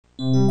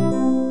IVE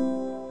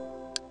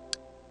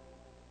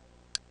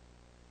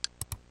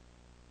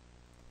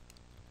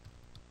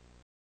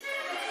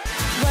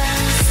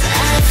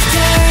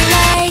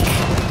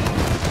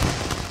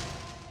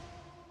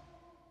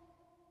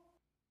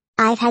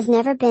has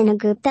never been a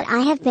group that I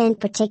have been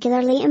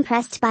particularly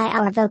impressed by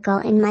or vocal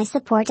in my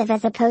support of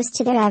as opposed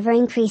to their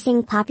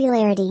ever-increasing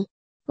popularity.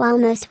 While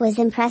most was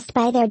impressed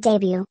by their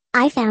debut,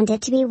 I found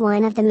it to be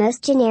one of the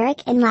most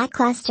generic and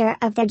lackluster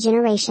of their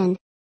generation.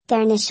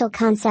 Their initial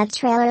concept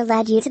trailer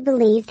led you to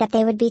believe that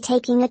they would be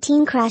taking a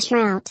teen crush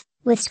route,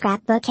 with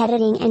scrapbook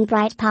editing and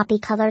bright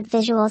poppy-colored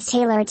visuals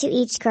tailored to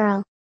each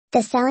girl.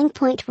 The selling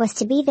point was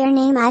to be their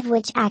name IVE,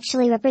 which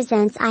actually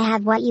represents I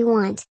have what you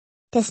want.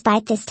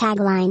 Despite this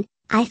tagline,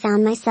 I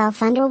found myself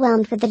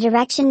underwhelmed with the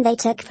direction they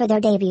took for their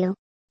debut.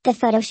 The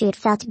photoshoot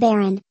felt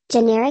barren,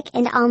 generic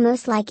and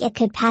almost like it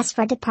could pass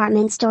for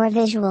department store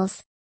visuals.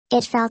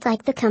 It felt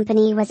like the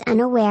company was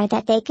unaware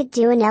that they could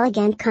do an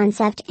elegant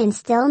concept and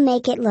still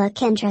make it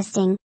look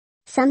interesting.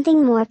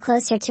 Something more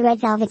closer to Red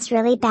Velvet's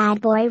really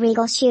bad boy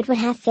regal shoot would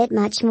have fit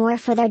much more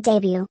for their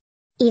debut.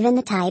 Even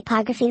the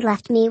typography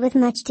left me with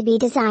much to be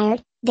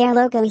desired, their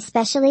logo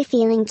especially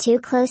feeling too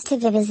close to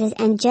Viviz's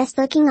and just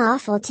looking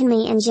awful to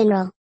me in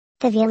general.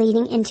 The V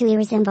leading into E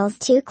resembles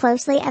too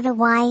closely of a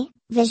Y.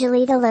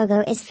 Visually the logo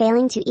is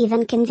failing to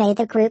even convey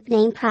the group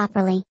name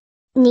properly.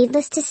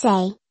 Needless to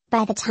say,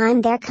 by the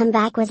time their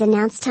comeback was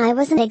announced I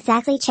wasn't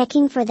exactly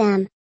checking for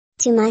them.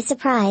 To my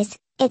surprise,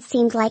 it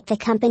seemed like the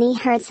company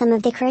heard some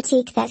of the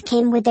critique that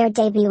came with their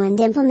debut and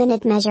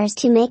implemented measures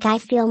to make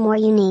IVE feel more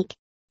unique.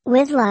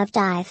 With Love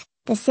Dive,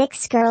 the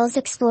 6 girls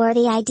explore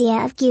the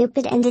idea of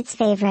Cupid and its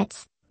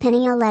favorites,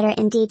 penning a letter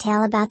in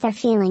detail about their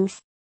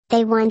feelings.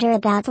 They wonder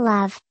about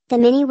love, the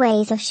many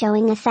ways of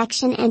showing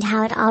affection and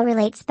how it all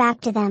relates back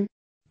to them.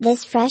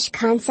 This fresh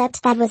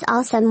concept that was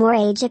also more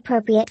age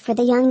appropriate for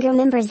the younger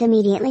members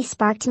immediately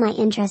sparked my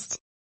interest.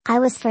 I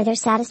was further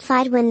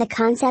satisfied when the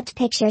concept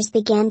pictures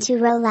began to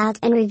roll out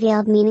and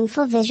revealed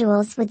meaningful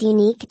visuals with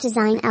unique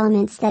design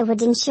elements that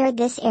would ensure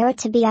this era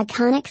to be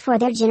iconic for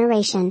their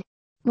generation.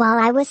 While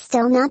I was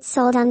still not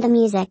sold on the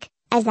music,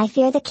 as I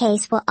fear the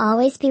case will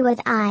always be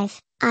with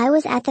IVE, I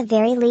was at the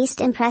very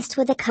least impressed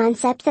with the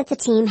concept that the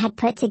team had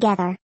put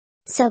together.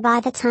 So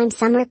by the time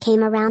summer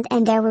came around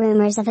and there were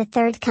rumors of a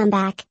third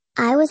comeback,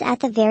 I was at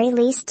the very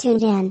least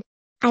tuned in.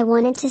 I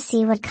wanted to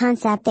see what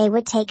concept they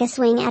would take a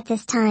swing at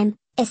this time,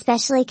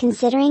 especially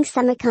considering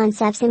summer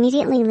concepts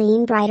immediately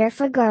lean brighter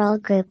for girl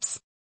groups.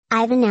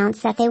 IVE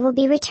announced that they will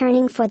be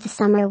returning for the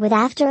summer with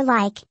After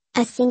Like,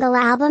 a single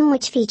album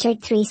which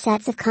featured 3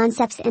 sets of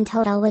concepts in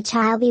total, which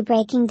I'll be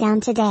breaking down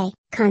today.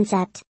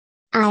 Concept.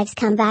 IVE's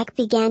comeback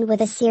began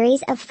with a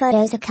series of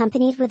photos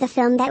accompanied with a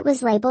film that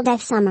was labeled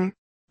IVE Summer.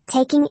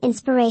 Taking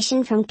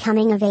inspiration from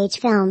coming-of-age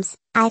films,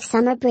 IVE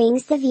Summer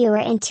brings the viewer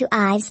into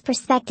IVE's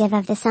perspective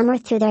of the summer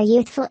through their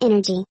youthful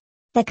energy.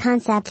 The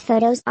concept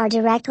photos are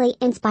directly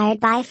inspired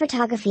by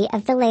photography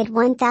of the late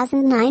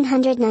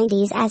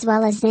 1990s as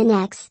well as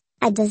NINI'S,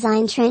 a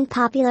design trend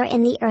popular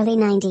in the early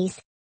 90s.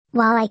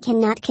 While I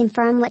cannot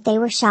confirm what they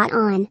were shot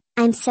on,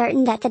 I'm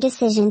certain that the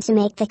decision to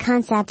make the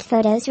concept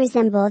photos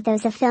resemble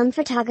those of film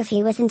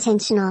photography was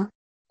intentional.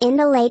 In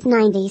the late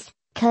 90s,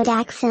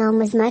 Kodak film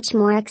was much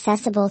more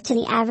accessible to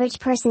the average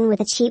person with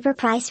a cheaper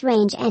price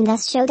range and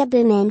thus showed a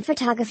boom in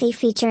photography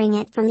featuring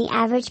it from the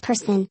average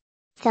person.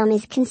 Film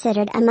is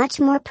considered a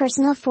much more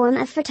personal form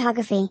of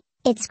photography,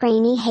 its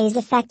grainy haze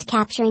effect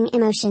capturing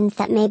emotions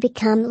that may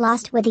become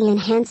lost with the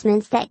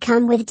enhancements that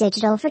come with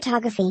digital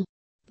photography.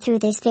 Through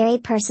this very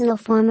personal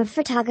form of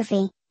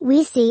photography,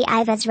 we see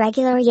IVE as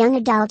regular young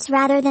adults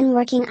rather than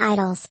working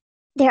idols.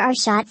 There are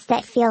shots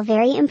that feel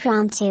very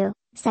impromptu,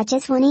 such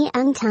as Winnie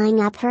Young tying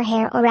up her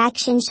hair or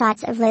action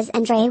shots of Liz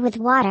and Dre with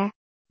water.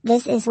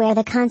 This is where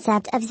the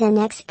concept of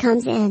XUNX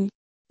comes in.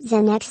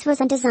 XUNX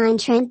was a design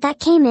trend that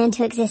came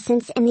into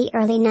existence in the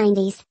early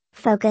 90s,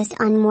 focused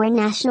on more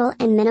national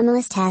and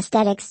minimalist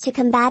aesthetics to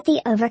combat the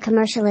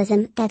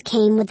over-commercialism that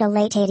came with the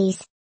late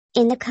 80s.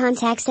 In the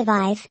context of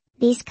IVE,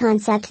 these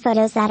concept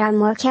photos that are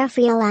more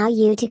carefree allow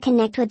you to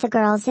connect with the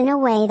girls in a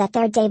way that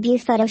their debut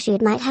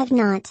photoshoot might have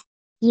not.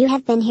 You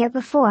have been here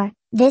before,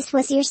 this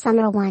was your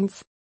summer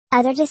once.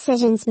 Other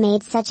decisions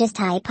made such as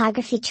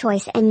typography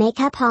choice and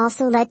makeup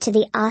also led to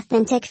the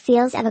authentic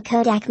feels of a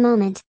Kodak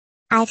moment.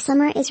 IVE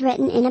Summer is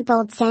written in a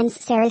bold sans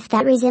serif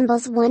that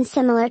resembles one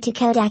similar to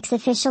Kodak's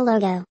official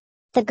logo.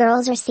 The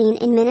girls are seen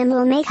in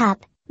minimal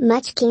makeup,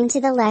 much keen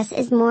to the less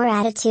is more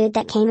attitude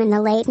that came in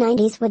the late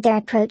 90s with their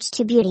approach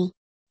to beauty.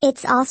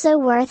 It's also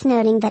worth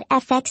noting that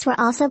FX were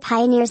also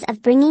pioneers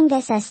of bringing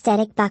this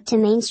aesthetic back to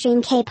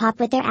mainstream K-pop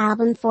with their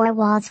album Four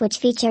Walls, which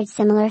featured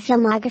similar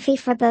filmography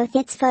for both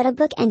its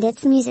photobook and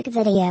its music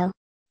video.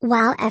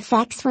 While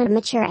FX were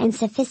mature and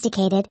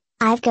sophisticated,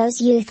 IVE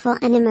goes youthful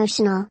and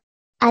emotional.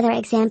 Other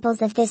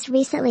examples of this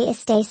recently is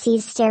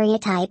Stacey's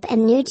stereotype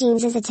and New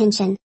Jeans'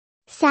 attention.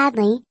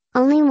 Sadly,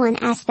 only one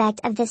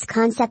aspect of this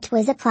concept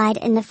was applied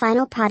in the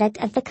final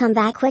product of the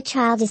comeback, which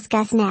I'll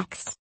discuss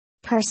next.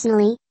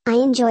 Personally, I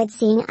enjoyed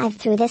seeing IVE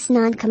through this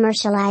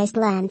non-commercialized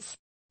lens.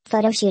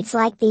 Photoshoots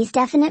like these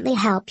definitely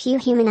help you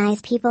humanize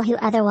people who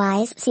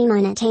otherwise seem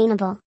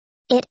unattainable.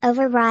 It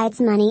overrides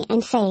money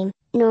and fame,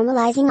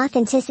 normalizing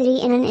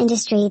authenticity in an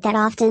industry that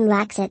often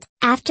lacks it.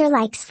 After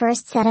Like's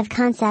first set of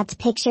concept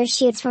picture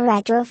shoots for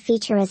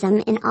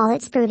retrofuturism in all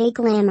its broody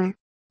glamour,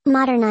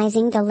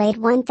 modernizing the late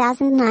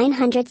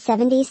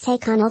 1970s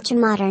take on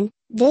ultramodern,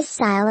 this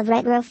style of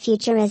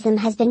retrofuturism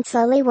has been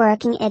slowly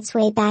working its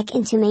way back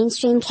into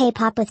mainstream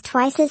K-pop with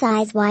Twice's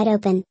Eyes Wide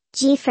Open,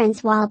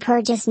 G-Friend's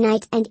Walpurgis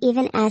Night, and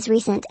even as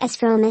recent as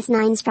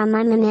NINI'S From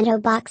My Memento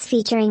box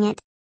featuring it.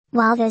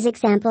 While those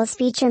examples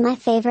feature my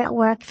favorite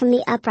work from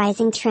the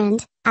uprising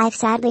trend, I've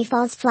sadly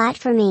falls flat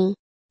for me.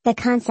 The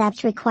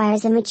concept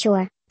requires a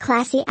mature,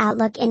 classy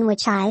outlook in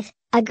which I've,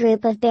 a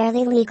group of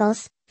barely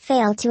legals,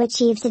 fail to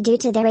achieve due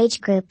to their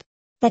age group.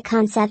 The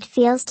concept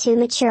feels too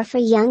mature for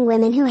young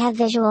women who have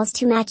visuals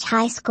to match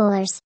high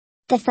schoolers.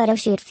 The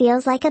photoshoot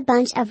feels like a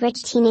bunch of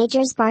rich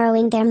teenagers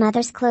borrowing their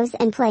mother's clothes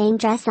and playing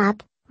dress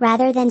up,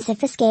 rather than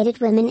sophisticated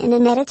women in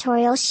an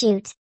editorial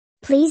shoot.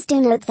 Please do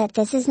note that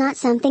this is not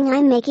something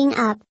I'm making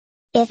up.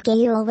 If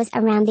Gayul was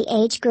around the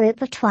age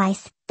group of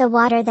Twice, the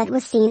water that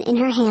was seen in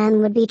her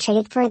hand would be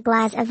traded for a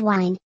glass of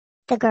wine.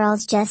 The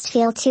girls just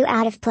feel too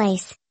out of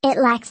place. It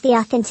lacks the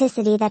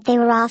authenticity that they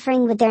were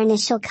offering with their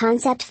initial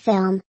concept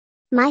film.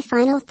 My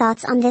final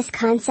thoughts on this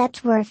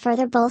concept were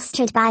further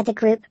bolstered by the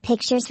group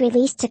pictures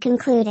released to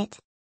conclude it.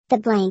 The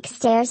blank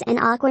stares and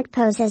awkward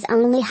poses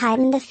only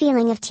heighten the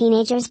feeling of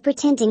teenagers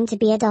pretending to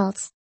be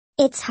adults.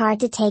 It's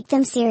hard to take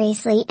them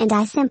seriously, and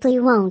I simply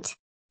won't.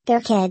 They're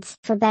kids.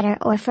 For better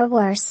or for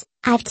worse,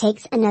 I've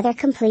takes another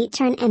complete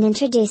turn and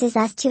introduces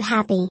us to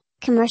happy,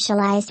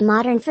 commercialized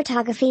modern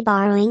photography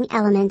borrowing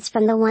elements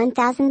from the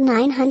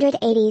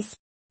 1980s.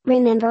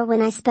 Remember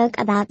when I spoke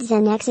about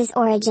Gen X's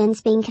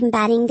origins being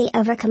combating the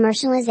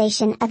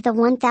over-commercialization of the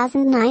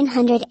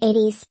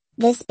 1980s,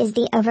 this is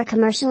the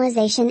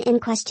over-commercialization in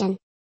question.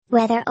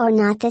 Whether or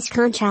not this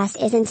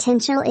contrast is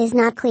intentional is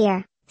not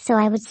clear, so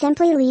I would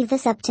simply leave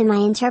this up to my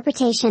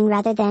interpretation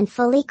rather than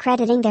fully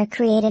crediting their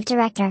creative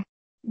director.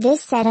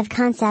 This set of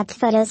concept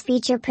photos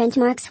feature print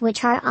marks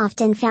which are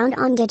often found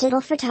on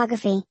digital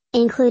photography,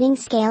 including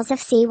scales of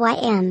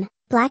CYM,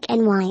 black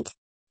and white.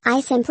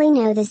 I simply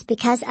know this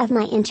because of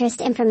my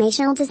interest in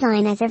informational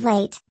design as of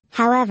late.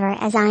 However,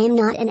 as I am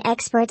not an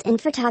expert in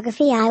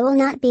photography, I will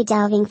not be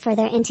delving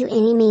further into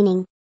any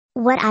meaning.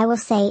 What I will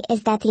say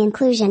is that the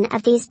inclusion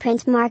of these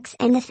print marks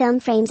and the film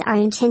frames are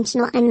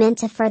intentional and meant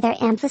to further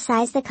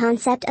emphasize the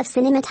concept of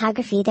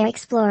cinematography they're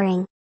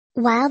exploring.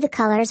 While the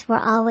colors were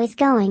always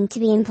going to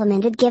be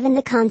implemented given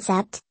the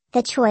concept,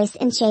 the choice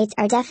in shades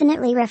are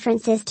definitely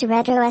references to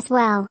retro as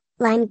well.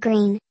 Lime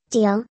green,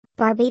 teal,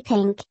 Barbie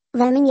pink,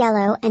 lemon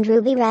yellow and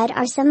ruby red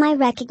are some I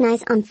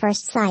recognize on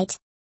first sight.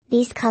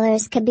 These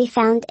colors could be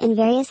found in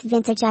various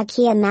vintage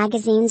IKEA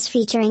magazines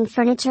featuring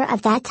furniture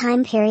of that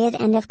time period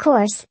and of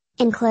course,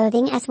 in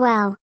clothing as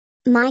well.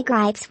 My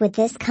gripes with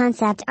this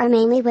concept are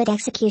mainly with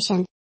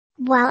execution.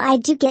 While I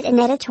do get an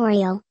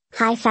editorial,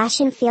 high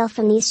fashion feel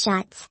from these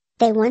shots,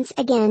 they once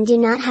again do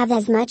not have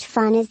as much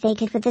fun as they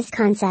could with this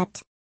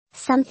concept.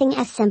 Something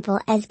as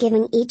simple as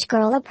giving each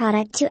girl a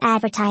product to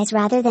advertise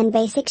rather than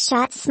basic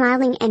shots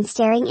smiling and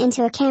staring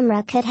into a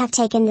camera could have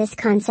taken this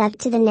concept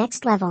to the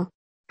next level.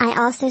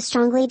 I also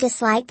strongly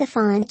dislike the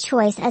font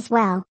choice as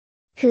well.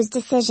 Whose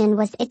decision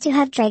was it to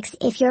have Drake's?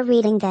 If you're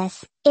reading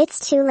this,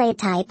 it's too late.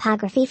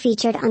 Typography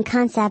featured on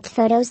concept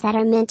photos that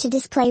are meant to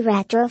display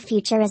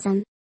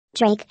retrofuturism.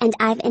 Drake and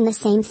I've in the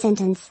same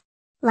sentence.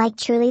 Like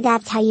truly,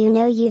 that's how you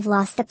know you've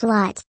lost the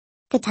plot.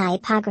 The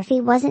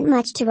typography wasn't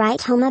much to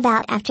write home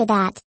about after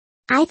that.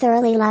 I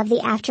thoroughly love the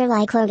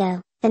Afterlike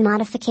logo. The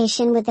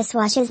modification with the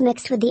swashes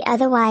mixed with the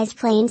otherwise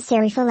plain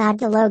serif allowed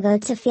the logo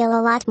to feel a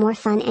lot more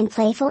fun and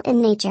playful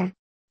in nature.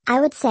 I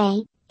would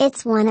say,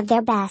 it's one of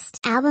their best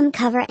album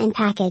cover and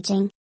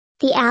packaging.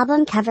 The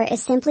album cover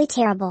is simply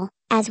terrible,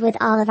 as with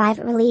all of IVE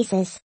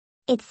releases.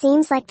 It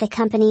seems like the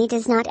company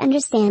does not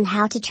understand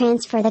how to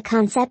transfer the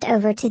concept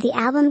over to the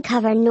album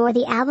cover nor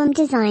the album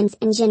designs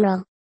in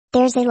general.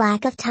 There's a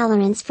lack of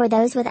tolerance for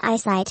those with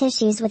eyesight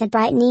issues with a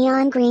bright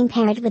neon green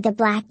paired with the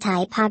black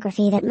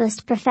typography that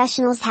most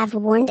professionals have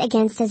warned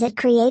against as it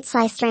creates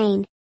eye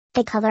strain.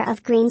 The color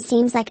of green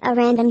seems like a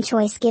random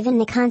choice given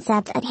the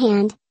concept at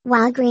hand,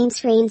 while green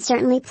screen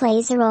certainly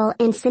plays a role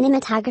in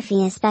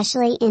cinematography,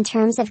 especially in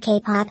terms of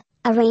K-pop,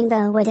 a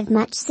rainbow would have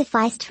much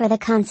sufficed for the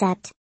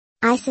concept.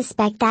 I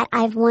suspect that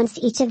IVE wants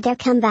each of their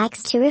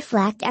comebacks to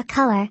reflect a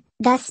color,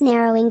 thus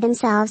narrowing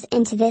themselves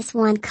into this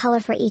one color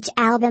for each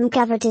album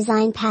cover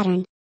design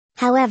pattern.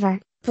 However,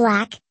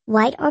 black,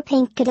 white or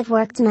pink could have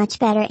worked much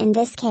better in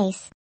this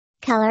case.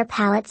 Color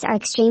palettes are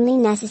extremely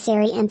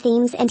necessary in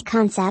themes and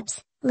concepts.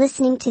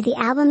 Listening to the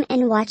album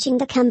and watching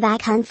the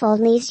comeback unfold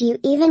leaves you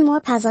even more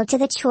puzzled to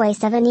the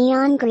choice of a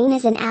neon green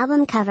as an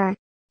album cover.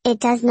 It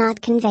does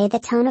not convey the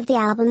tone of the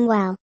album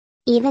well.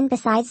 Even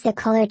besides the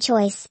color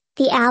choice,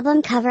 the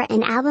album cover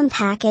and album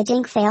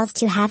packaging fails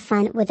to have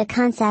fun with the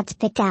concept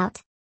picked out.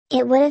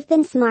 It would have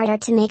been smarter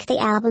to make the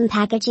album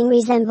packaging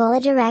resemble a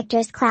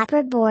director's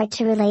clapperboard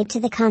to relate to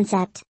the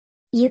concept.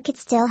 You could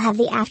still have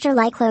the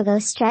Afterlike logo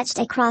stretched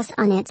across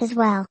on it as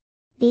well.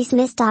 These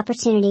missed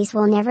opportunities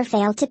will never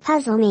fail to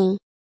puzzle me.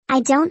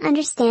 I don't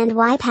understand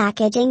why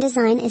packaging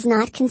design is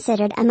not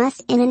considered a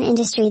must in an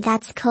industry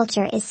that's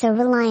culture is so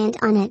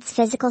reliant on its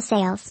physical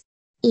sales.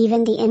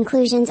 Even the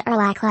inclusions are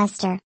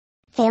lackluster.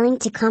 Failing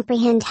to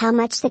comprehend how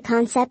much the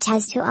concept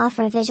has to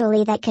offer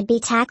visually that could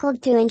be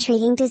tackled through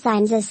intriguing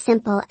designs as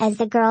simple as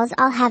the girls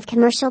all have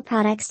commercial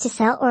products to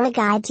sell or a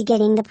guide to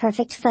getting the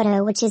perfect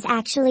photo which is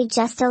actually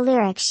just a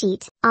lyric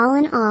sheet. All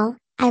in all,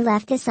 I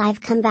left this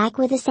I've come back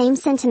with the same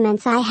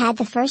sentiments I had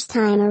the first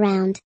time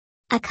around.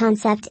 A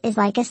concept is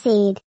like a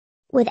seed.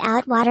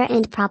 Without water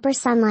and proper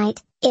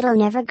sunlight, it'll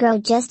never grow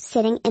just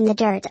sitting in the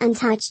dirt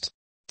untouched.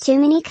 Too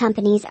many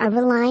companies are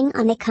relying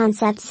on the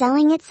concept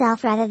selling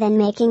itself rather than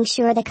making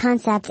sure the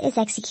concept is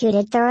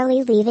executed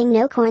thoroughly, leaving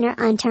no corner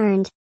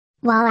unturned.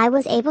 While I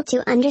was able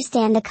to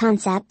understand the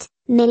concept,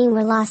 many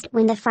were lost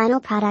when the final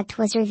product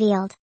was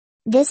revealed.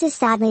 This is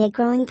sadly a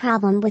growing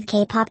problem with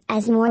K-pop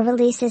as more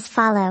releases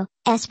follow.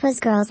 aespa's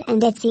Girls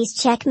and ITZY's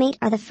Checkmate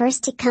are the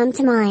first to come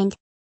to mind.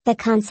 The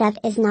concept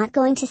is not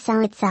going to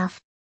sell itself.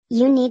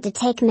 You need to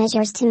take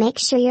measures to make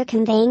sure you're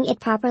conveying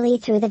it properly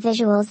through the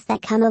visuals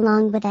that come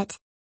along with it.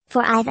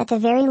 For IVE at the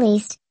very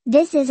least,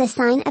 this is a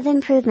sign of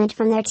improvement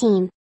from their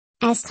team.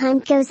 As time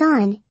goes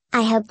on,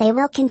 I hope they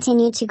will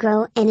continue to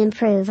grow and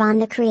improve on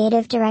the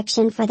creative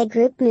direction for the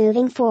group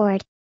moving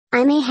forward.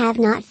 I may have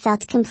not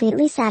felt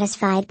completely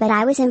satisfied, but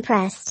I was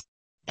impressed.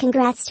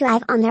 Congrats to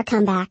IVE on their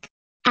comeback.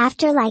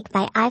 Afterlike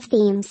by IVE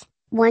Themes,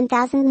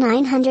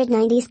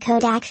 1990s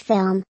Kodak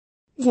Film.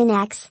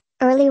 Xuni,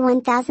 early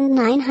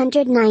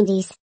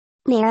 1990s.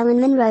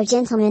 Marilyn Monroe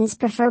Gentlemen's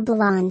Prefer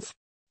Blondes.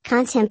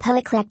 Contempo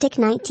Eclectic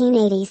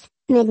 1980s,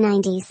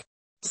 mid-90s.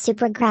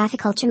 Super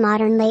Graphic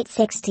Ultramodern late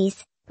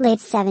 60s, late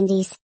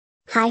 70s.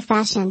 High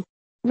Fashion.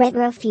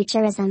 Retro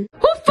Futurism.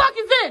 Who fuck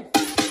is this?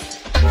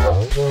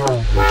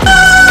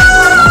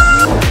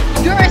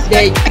 You're a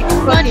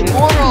funny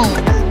morals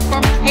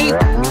from tape.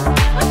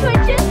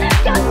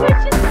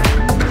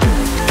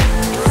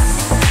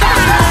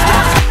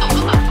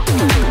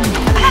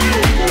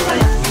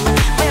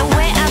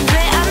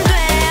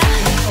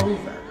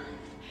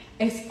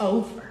 It's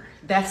over.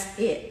 That's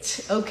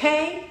it,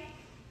 okay?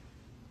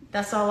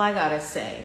 That's all I gotta say.